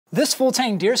This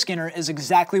Full-Tang deer skinner is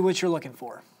exactly what you're looking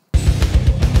for.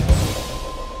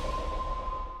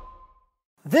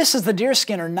 This is the deer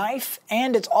skinner knife,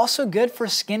 and it's also good for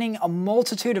skinning a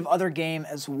multitude of other game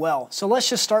as well. So let's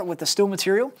just start with the steel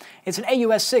material. It's an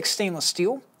AUS 6 stainless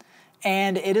steel,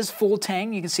 and it is full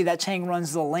tang. You can see that tang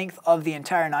runs the length of the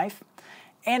entire knife.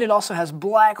 And it also has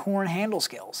black horn handle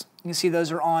scales. You can see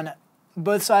those are on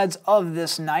both sides of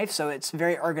this knife, so it's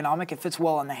very ergonomic. It fits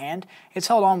well in the hand. It's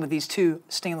held on with these two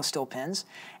stainless steel pins.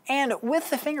 And with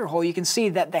the finger hole, you can see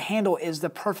that the handle is the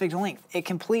perfect length. It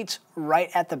completes right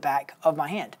at the back of my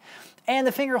hand. And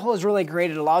the finger hole is really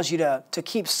great. It allows you to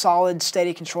keep solid,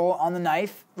 steady control on the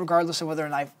knife, regardless of whether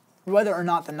or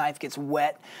not the knife gets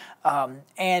wet.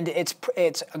 And it's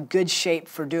a good shape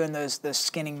for doing those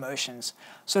skinning motions.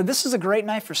 So this is a great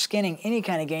knife for skinning any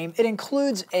kind of game. It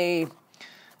includes a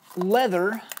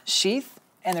leather sheath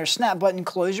and there's snap button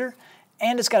closure,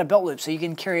 and it's got a belt loop so you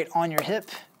can carry it on your hip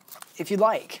if you'd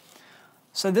like.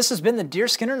 So this has been the deer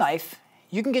skinner knife.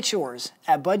 You can get yours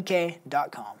at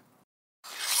BudK.com.